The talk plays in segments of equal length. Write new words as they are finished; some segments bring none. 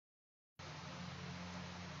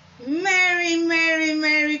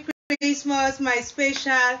Merry Christmas, my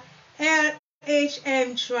special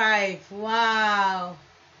LHM tribe. Wow.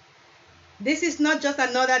 This is not just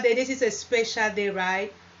another day, this is a special day,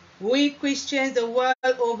 right? We Christians the world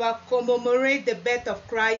over commemorate the birth of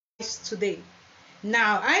Christ today.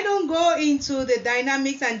 Now, I don't go into the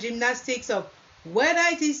dynamics and gymnastics of whether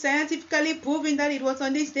it is scientifically proven that it was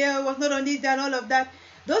on this day or was not on this day and all of that.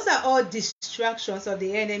 Those are all distractions of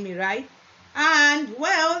the enemy, right? And,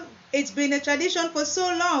 well, it's been a tradition for so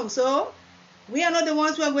long, so we are not the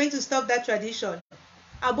ones who are going to stop that tradition.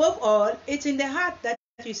 Above all, it's in the heart that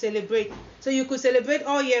you celebrate. So you could celebrate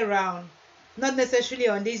all year round, not necessarily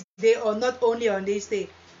on this day or not only on this day.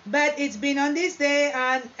 But it's been on this day,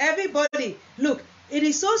 and everybody, look, it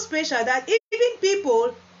is so special that even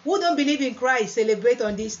people who don't believe in Christ celebrate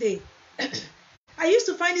on this day. I used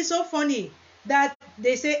to find it so funny that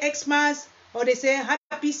they say Xmas or they say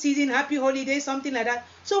happy season, happy holiday, something like that.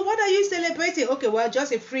 So what are you celebrating? Okay, well,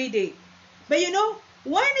 just a free day. But you know,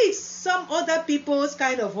 when it's some other people's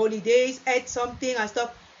kind of holidays, eat something and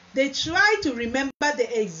stuff, they try to remember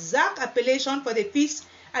the exact appellation for the feast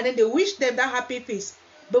and then they wish them that happy feast.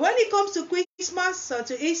 But when it comes to Christmas or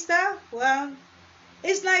to Easter, well,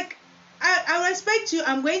 it's like, I respect you,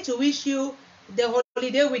 I'm going to wish you the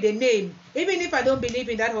holiday with a name, even if I don't believe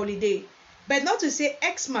in that holiday. But not to say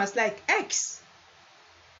Xmas like X.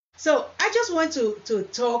 So I just want to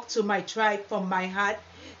talk to my tribe from my heart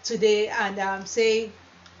today and say,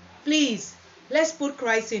 please, let's put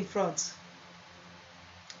Christ in front.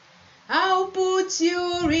 I'll put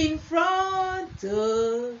you in front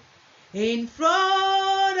of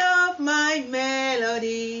my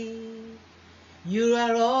melody. You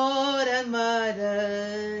are all that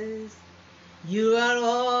matters. You are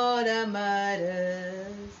all that matters.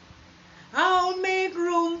 I'll make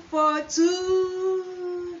room for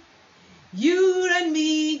two. You and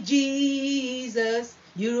me, Jesus.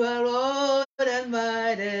 You are all that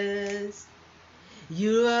matters.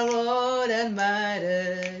 You are all that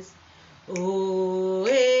matters. Oh,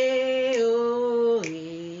 eh, oh,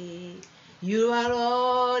 eh. You are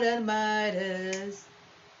all that matters.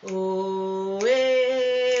 Oh,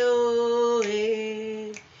 eh, oh,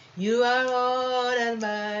 eh. You are all that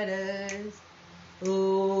matters.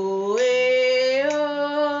 Oh, eh,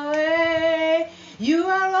 oh, eh. You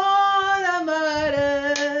are all that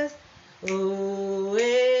matters. Oh,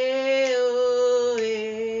 eh, oh,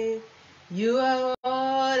 eh. You are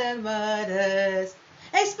all that matters.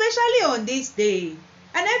 Especially on this day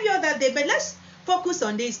and every other day, but let's focus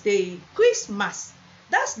on this day. Christmas,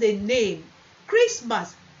 that's the name.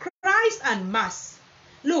 Christmas, Christ and Mass.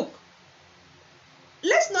 Look,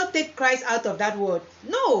 let's not take Christ out of that word.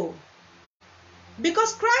 No,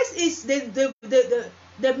 because Christ is the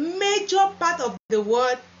major part of the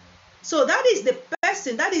word. So that is the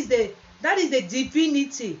person, that is the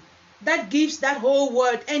divinity that gives that whole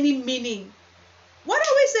word any meaning. What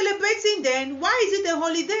are we celebrating then? Why is it a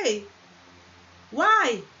holiday?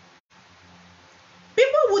 Why?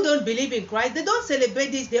 People who don't believe in Christ, they don't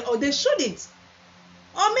celebrate this day, or they shouldn't.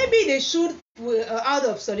 Or maybe they should out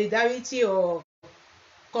of solidarity or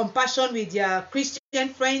compassion with their Christian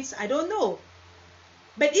friends. I don't know.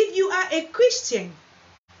 But if you are a Christian,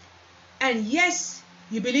 and yes,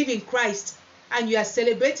 you believe in Christ, and you are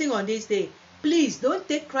celebrating on this day, please don't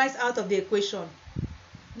take Christ out of the equation.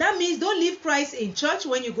 That means don't leave Christ in church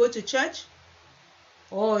when you go to church.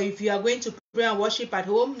 Or if you are going to pray and worship at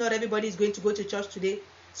home, not everybody is going to go to church today,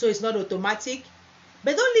 so it's not automatic.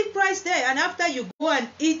 But don't leave Christ there, and after you go and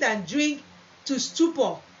eat and drink to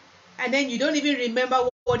stupor, and then you don't even remember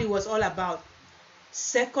what it was all about.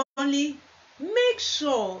 Secondly, make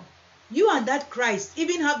sure you and that Christ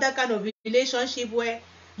even have that kind of relationship where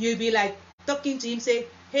you'll be like talking to him, say,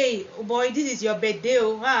 hey boy, this is your birthday,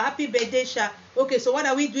 oh, happy birthday, Sha. Okay, so what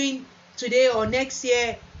are we doing today or next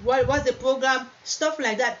year? What's the program? Stuff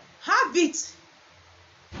like that. Have it.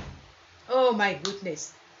 Oh my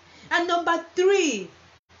goodness. And number 3,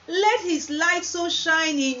 let his light so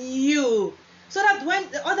shine in you, so that when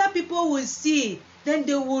the other people will see, then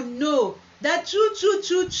they will know that true.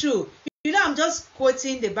 You know, I'm just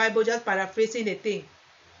quoting the Bible, just paraphrasing the thing.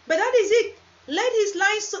 But that is it. Let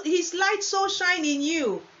his light so shine in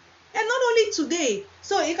you. And not only today.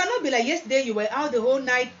 So it cannot be like yesterday you were out the whole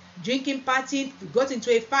night drinking, partying, you got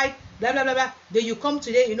into a fight, blah, blah, blah, blah. Then you come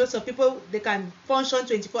today, you know, some people, they can function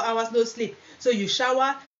 24 hours, no sleep. So you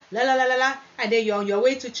shower, and then you're on your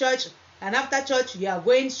way to church. And after church, you are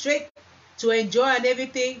going straight to enjoy and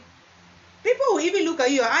everything. People will even look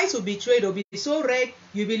at you, your eyes will be betrayed, will be so red,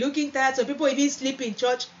 you'll be looking tired. So people even sleep in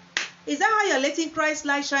church. Is that how you're letting Christ's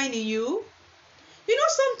light shine in you? You know,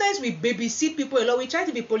 sometimes we babysit people a lot. We try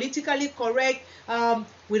to be politically correct.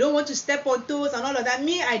 We don't want to step on toes and all of that.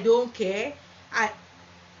 Me, I don't care.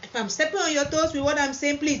 If I'm stepping on your toes with what I'm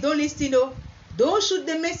saying, please don't listen. No, don't shoot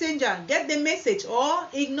the messenger. Get the message or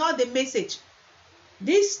ignore the message.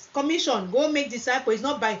 This commission, go make disciples, is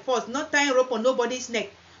not by force. Not tying rope on nobody's neck.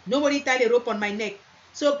 Nobody tied a rope on my neck.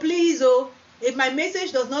 So please, if my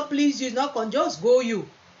message does not please you, it's not just go you.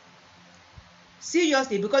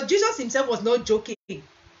 Seriously, because Jesus himself was not joking.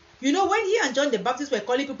 You know, when he and John the Baptist were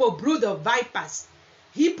calling people brood of vipers,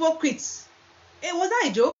 hypocrites, was that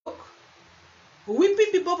a joke?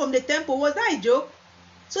 Whipping people from the temple, was that a joke?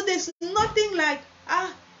 So there's nothing like,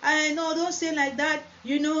 I know, don't say like that.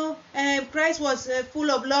 You know, Christ was full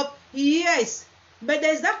of love. Yes, but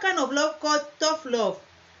there's that kind of love called tough love.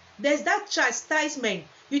 There's that chastisement.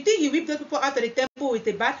 You think he whipped those people out of the temple with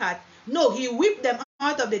a bad heart? No, he whipped them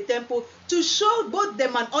out of the temple to show both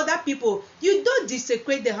them and other people, you don't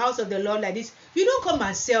desecrate the house of the Lord like this. You don't come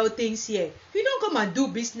and sell things here. You don't come and do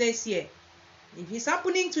business here. If it's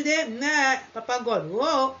happening today, Papa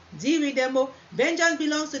God, deal with them. Vengeance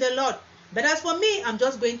belongs to the Lord. But as for me, I'm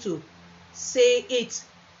just going to say it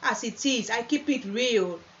as it is. I keep it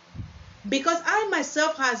real. Because I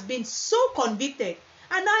myself has been so convicted.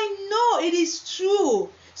 And I know it is true.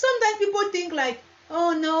 Sometimes people think like,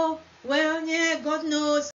 oh no, well, yeah, God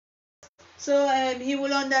knows. So he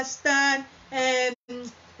will understand,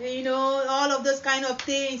 you know, all of those kind of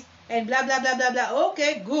things and blah, blah, blah, blah, blah.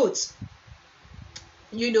 Okay, good.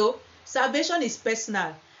 You know, salvation is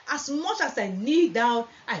personal. As much as I kneel down,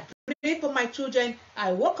 I pray for my children,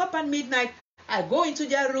 I woke up at midnight, I go into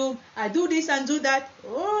their room, I do this and do that.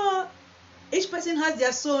 Oh, each person has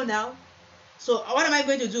their soul now. So what am I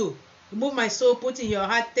going to do? Remove my soul, put in your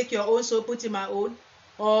heart, take your own soul, put in my own?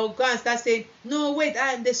 Or go and start saying, no, wait,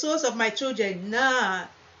 I am the souls of my children. Nah.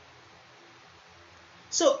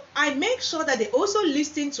 So I make sure that they also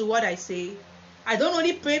listen to what I say. I don't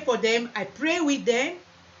only pray for them, I pray with them.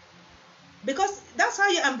 Because that's how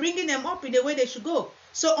I'm bringing them up in the way they should go.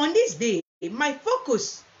 So on this day, my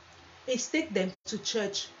focus is take them to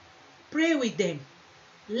church. Pray with them.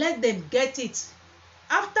 Let them get it.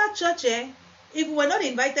 After church, if we were not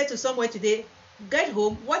invited to somewhere today, get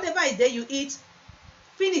home, whatever is there you eat,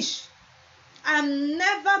 finish. I'm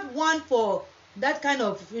never one for that kind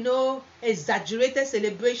of, you know, exaggerated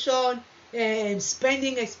celebration and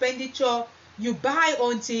spending expenditure. You buy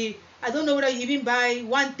until, I don't know whether you even buy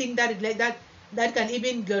one thing that can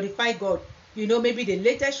even glorify God. You know, maybe the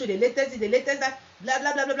latest shoe, the latest that, blah,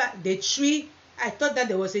 blah, blah, blah, blah. The tree, I thought that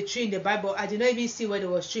there was a tree in the Bible. I did not even see where there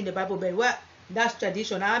was a tree in the Bible, but well, that's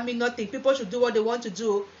tradition. I mean nothing. People should do what they want to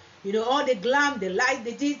do. You know, all the glam, the light,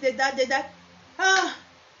 the this, the that.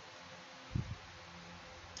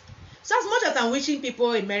 So as much as I'm wishing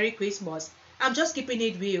people a Merry Christmas, I'm just keeping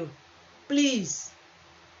it real. Please.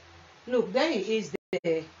 Look, there he is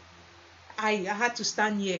there. I had to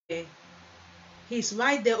stand here. He's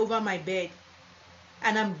right there over my bed.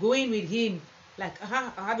 And I'm going with him. Like, I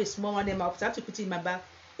have a small one in my mouth. I have to put it in my bag.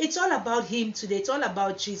 It's all about him today. It's all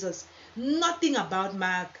about Jesus. Nothing about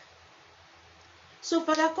Mark. So,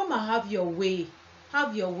 Father, come and have your way.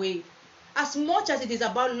 Have your way. As much as it is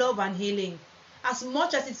about love and healing, as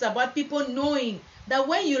much as it's about people knowing that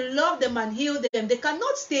when you love them and heal them, they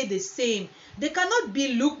cannot stay the same. They cannot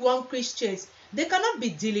be lukewarm Christians. They cannot be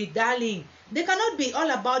dilly-dallying. They cannot be all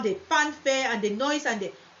about the fanfare and the noise and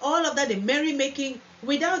all of that, the merrymaking,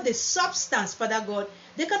 without the substance, Father God.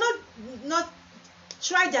 They cannot not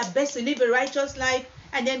try their best to live a righteous life,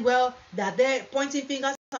 and then, well, they're there pointing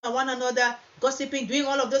fingers at one another, gossiping, doing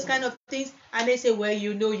all of those kind of things, and they say, well,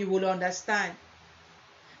 you know, you will understand.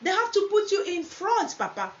 They have to put you in front,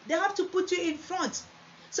 Papa. They have to put you in front.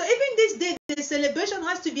 So even this day, the celebration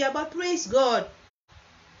has to be about praise God.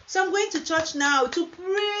 So I'm going to church now to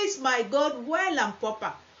praise my God well and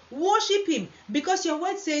proper. Worship him, because your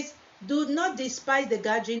word says, do not despise the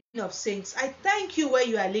gathering of saints. I thank you where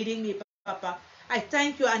you are leading me, Papa. I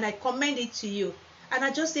thank you and I commend it to you. And I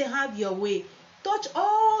just say, have your way. Touch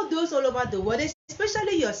all those all over the world,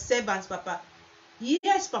 especially your servants, Papa.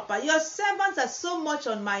 Yes, Papa, your servants are so much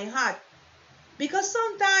on my heart. Because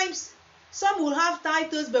sometimes some will have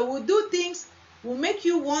titles but will do things, will make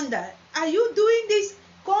you wonder, are you doing this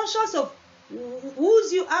conscious of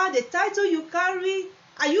whose you are, the title you carry?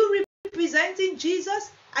 Are you representing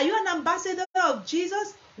Jesus? Are you an ambassador of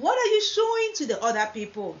Jesus? What are you showing to the other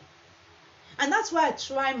people? And that's why I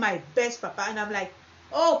try my best, Papa. And I'm like,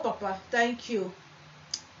 oh, Papa, thank you.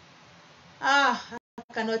 I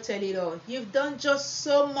cannot tell it all. You've done just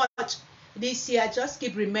so much this year. I just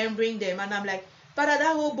keep remembering them. And I'm like, Father,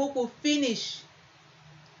 that whole book will finish.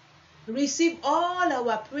 receive all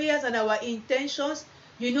our prayers and our intentions.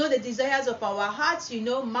 You know the desires of our hearts. You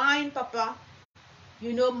know mine, Papa.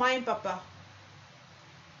 You know mine, Papa.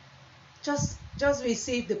 Just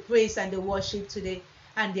receive the praise and the worship today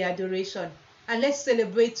and the adoration. And let's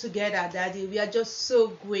celebrate together, Daddy. We are just so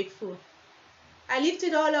grateful. I lift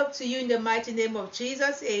it all up to you in the mighty name of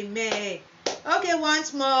Jesus. Amen. Okay,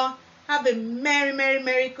 once more, have a merry, merry,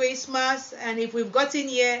 merry Christmas. And if we've gotten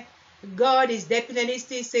here, God is definitely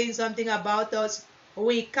still saying something about us.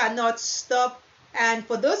 We cannot stop. And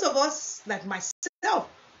for those of us like myself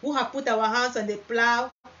who have put our hands on the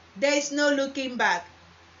plow, there is no looking back.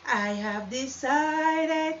 I have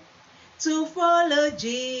decided to follow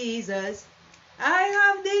Jesus. I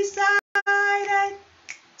have decided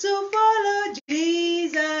to follow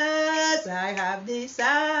Jesus. I have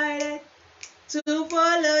decided to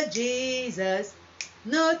follow Jesus.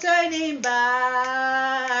 No turning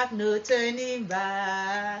back, no turning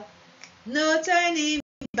back, no turning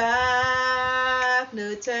back,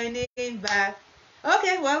 no turning back.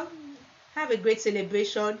 Okay, well, have a great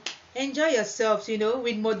celebration. Enjoy yourselves,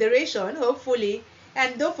 with moderation, hopefully.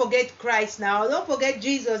 And don't forget Christ now. Don't forget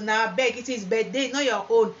Jesus now. Beg, it is birthday, not your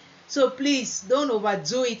own. So please don't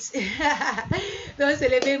overdo it. Don't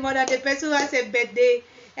celebrate more than the person who has a birthday,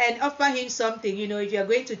 and offer him something. If you're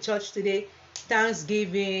going to church today,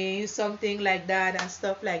 Thanksgiving, something like that, and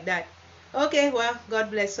stuff like that. Okay, well,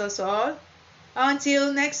 God bless us all.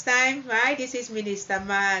 Until next time, right? This is Minister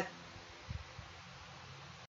Mark.